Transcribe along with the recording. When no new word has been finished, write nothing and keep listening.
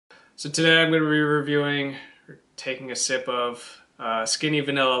So today I'm going to be reviewing or taking a sip of skinny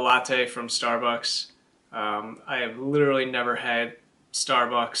vanilla latte from Starbucks. I have literally never had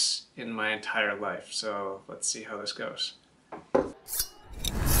Starbucks in my entire life, so let's see how this goes.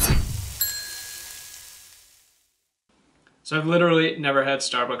 So I've literally never had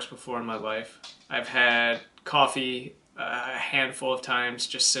Starbucks before in my life. I've had coffee a handful of times,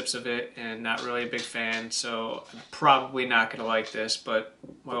 just sips of it, and not really a big fan, so I'm probably not going to like this, but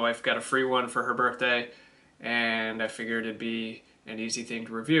my wife got a free one for her birthday, and I figured it'd be an easy thing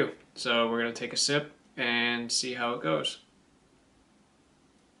to review. So we're going to take a sip and see how it goes.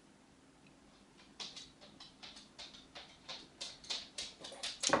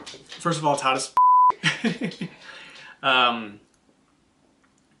 First of all, it's hot as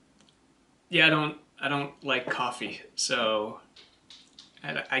yeah, I don't like coffee, so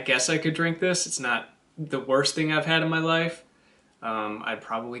I guess I could drink this. It's not the worst thing I've had in my life. I'd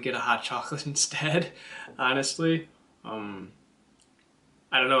probably get a hot chocolate instead, honestly. I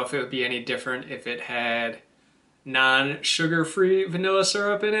don't know if it would be any different if it had non-sugar-free vanilla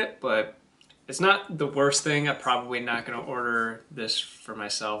syrup in it, but it's not the worst thing. I'm probably not going to order this for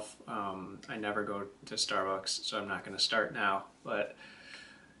myself. I never go to Starbucks, so I'm not going to start now. But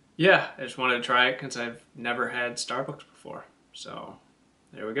yeah, I just wanted to try it because I've never had Starbucks before. So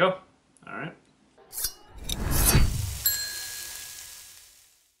there we go. All right.